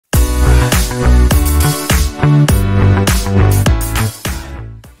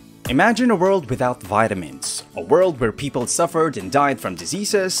Imagine a world without vitamins, a world where people suffered and died from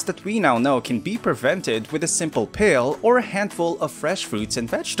diseases that we now know can be prevented with a simple pill or a handful of fresh fruits and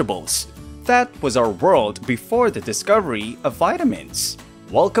vegetables. That was our world before the discovery of vitamins.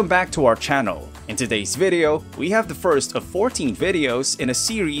 Welcome back to our channel. In today's video, we have the first of 14 videos in a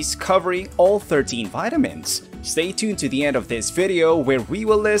series covering all 13 vitamins. Stay tuned to the end of this video where we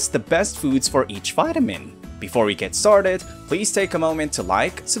will list the best foods for each vitamin. Before we get started, please take a moment to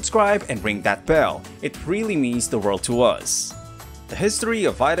like, subscribe, and ring that bell. It really means the world to us. The history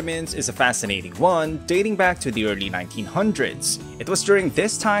of vitamins is a fascinating one, dating back to the early 1900s. It was during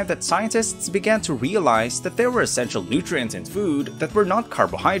this time that scientists began to realize that there were essential nutrients in food that were not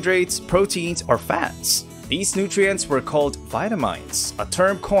carbohydrates, proteins, or fats. These nutrients were called vitamines, a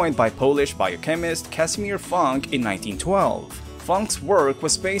term coined by Polish biochemist Casimir Funk in 1912. Funk's work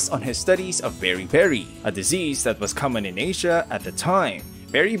was based on his studies of beriberi, a disease that was common in Asia at the time.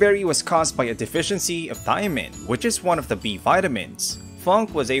 Beriberi was caused by a deficiency of thiamine, which is one of the B vitamins.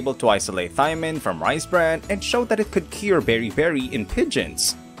 Funk was able to isolate thiamine from rice bran and showed that it could cure beriberi in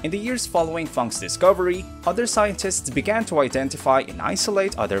pigeons. In the years following Funk's discovery, other scientists began to identify and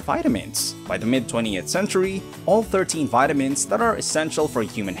isolate other vitamins. By the mid-20th century, all 13 vitamins that are essential for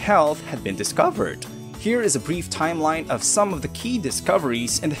human health had been discovered. Here is a brief timeline of some of the key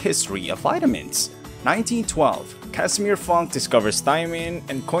discoveries in the history of vitamins. 1912, Casimir Funk discovers thiamine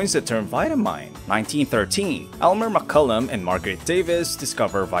and coins the term vitamine. 1913, Elmer McCullum and Margaret Davis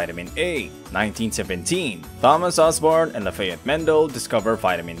discover vitamin A. 1917, Thomas Osborne and Lafayette Mendel discover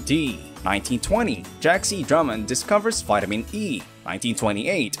vitamin D. 1920, Jack C. Drummond discovers vitamin E.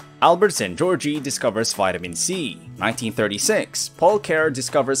 1928, Albert Szent-Györgyi discovers vitamin C. 1936, Paul Kerr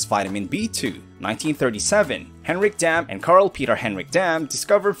discovers vitamin B2. 1937, Henrik Dam and Carl Peter Henrik Dam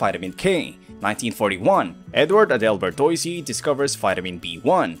discover vitamin K. 1941, Edward Adelbert Doisy discovers vitamin B1.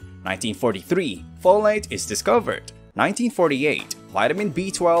 1943, folate is discovered. 1948, vitamin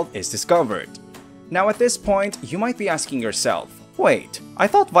B12 is discovered. Now at this point, you might be asking yourself, wait, I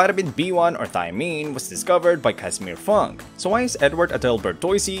thought vitamin B1 or thiamine was discovered by Casimir Funk, so why is Edward Adelbert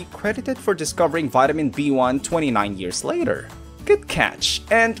Doisy credited for discovering vitamin B1 29 years later? Good catch,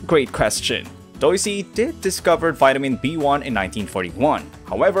 and great question. Doisy did discover vitamin B1 in 1941.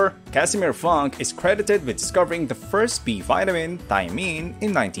 However, Casimir Funk is credited with discovering the first B vitamin, thiamine,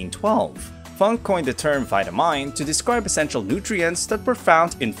 in 1912. Funk coined the term vitamine to describe essential nutrients that were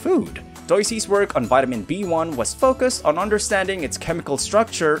found in food. Doisy's work on vitamin B1 was focused on understanding its chemical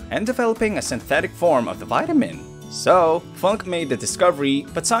structure and developing a synthetic form of the vitamin. So, Funk made the discovery,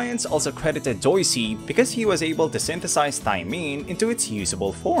 but science also credited Doisy because he was able to synthesize thiamine into its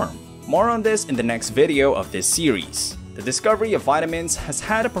usable form. More on this in the next video of this series. The discovery of vitamins has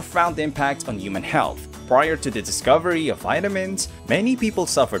had a profound impact on human health. Prior to the discovery of vitamins, many people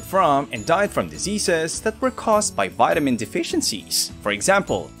suffered from and died from diseases that were caused by vitamin deficiencies. For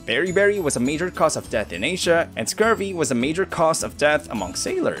example, beriberi was a major cause of death in Asia, and scurvy was a major cause of death among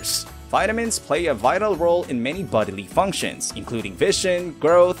sailors. Vitamins play a vital role in many bodily functions, including vision,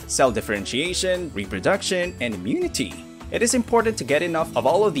 growth, cell differentiation, reproduction, and immunity. It is important to get enough of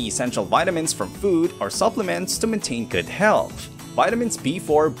all of the essential vitamins from food or supplements to maintain good health. Vitamins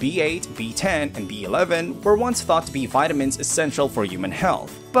B4, B8, B10, and B11 were once thought to be vitamins essential for human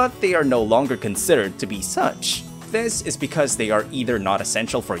health, but they are no longer considered to be such. This is because they are either not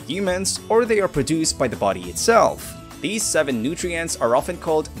essential for humans or they are produced by the body itself. These 7 nutrients are often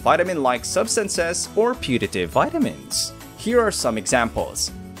called vitamin-like substances or putative vitamins. Here are some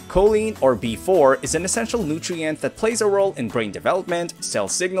examples. Choline or B4 is an essential nutrient that plays a role in brain development, cell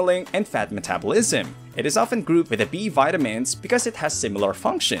signaling, and fat metabolism. It is often grouped with the B vitamins because it has similar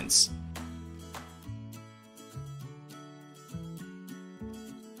functions.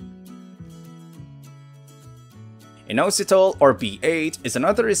 Inositol or B8 is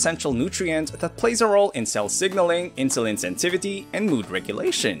another essential nutrient that plays a role in cell signaling, insulin sensitivity, and mood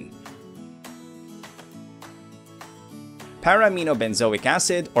regulation. Para-aminobenzoic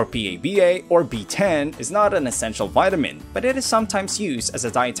acid or PABA or B10 is not an essential vitamin, but it is sometimes used as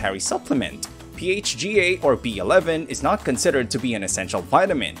a dietary supplement. PHGA or B11 is not considered to be an essential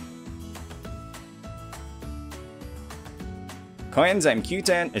vitamin. Coenzyme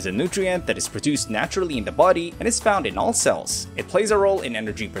Q10 is a nutrient that is produced naturally in the body and is found in all cells. It plays a role in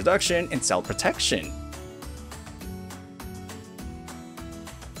energy production and cell protection.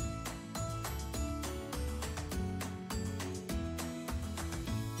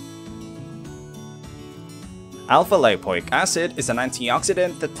 Alpha-lipoic acid is an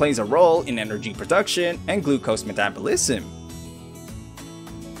antioxidant that plays a role in energy production and glucose metabolism.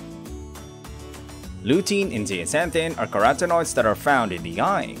 Lutein and zeaxanthin are carotenoids that are found in the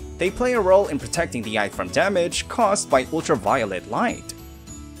eye. They play a role in protecting the eye from damage caused by ultraviolet light.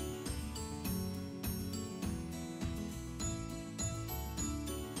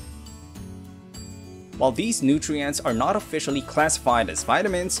 While these nutrients are not officially classified as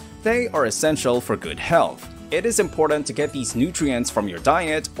vitamins, they are essential for good health. It is important to get these nutrients from your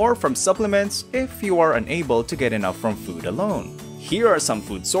diet or from supplements if you are unable to get enough from food alone. Here are some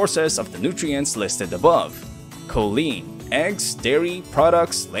food sources of the nutrients listed above. Choline, eggs, dairy,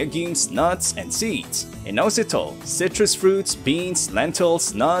 products, legumes, nuts, and seeds. Inositol, citrus fruits, beans,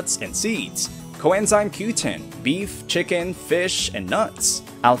 lentils, nuts, and seeds. Coenzyme Q10, beef, chicken, fish, and nuts.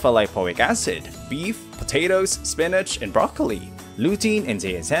 Alpha-lipoic acid, beef, potatoes, spinach, and broccoli. Lutein and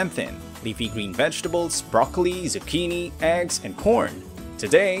zeaxanthin, leafy green vegetables, broccoli, zucchini, eggs, and corn.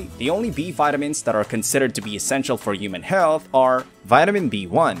 Today, the only B vitamins that are considered to be essential for human health are vitamin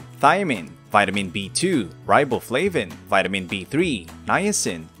B1, thiamine, vitamin B2, riboflavin, vitamin B3,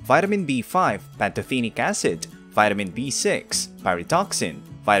 niacin, vitamin B5, pantothenic acid, vitamin B6, pyridoxine,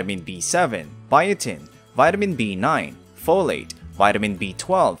 vitamin B7, biotin, vitamin B9, folate, vitamin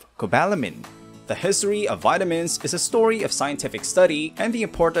B12, cobalamin. The history of vitamins is a story of scientific study and the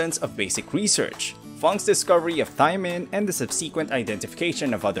importance of basic research. Funk's discovery of thiamine and the subsequent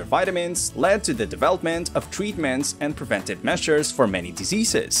identification of other vitamins led to the development of treatments and preventive measures for many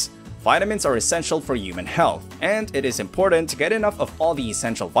diseases. Vitamins are essential for human health, and it is important to get enough of all the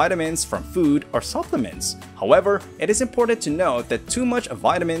essential vitamins from food or supplements. However, it is important to note that too much of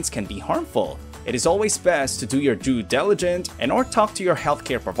vitamins can be harmful. It is always best to do your due diligence and or talk to your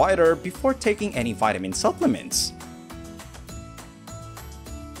healthcare provider before taking any vitamin supplements.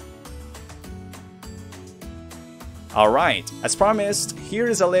 Alright, as promised, here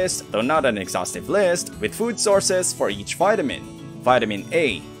is a list, though not an exhaustive list, with food sources for each vitamin. Vitamin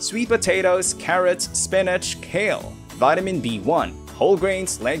A, sweet potatoes, carrots, spinach, kale. Vitamin B1, whole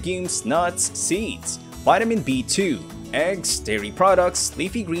grains, legumes, nuts, seeds. Vitamin B2, eggs, dairy products,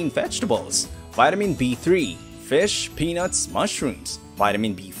 leafy green vegetables. Vitamin B3, fish, peanuts, mushrooms.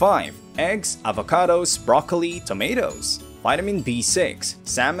 Vitamin B5, eggs, avocados, broccoli, tomatoes. Vitamin B6,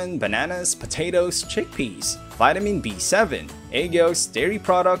 salmon, bananas, potatoes, chickpeas. Vitamin B7, egg yolks, dairy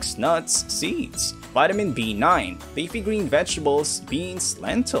products, nuts, seeds. Vitamin B9, leafy green vegetables, beans,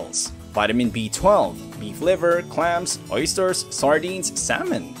 lentils. Vitamin B12, beef liver, clams, oysters, sardines,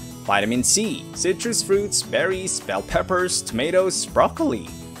 salmon. Vitamin C, citrus fruits, berries, bell peppers, tomatoes, broccoli.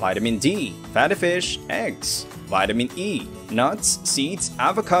 Vitamin D, fatty fish, eggs. Vitamin E, nuts, seeds,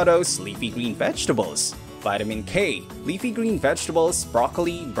 avocados, leafy green vegetables. Vitamin K, leafy green vegetables,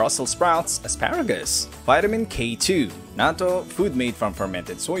 broccoli, Brussels sprouts, asparagus. Vitamin K2, natto, food made from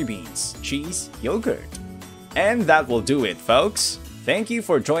fermented soybeans, cheese, yogurt. And that will do it, folks. Thank you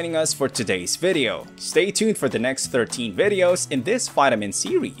for joining us for today's video. Stay tuned for the next 13 videos in this vitamin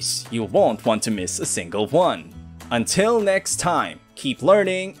series. You won't want to miss a single one. Until next time, keep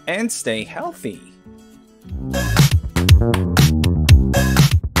learning and stay healthy.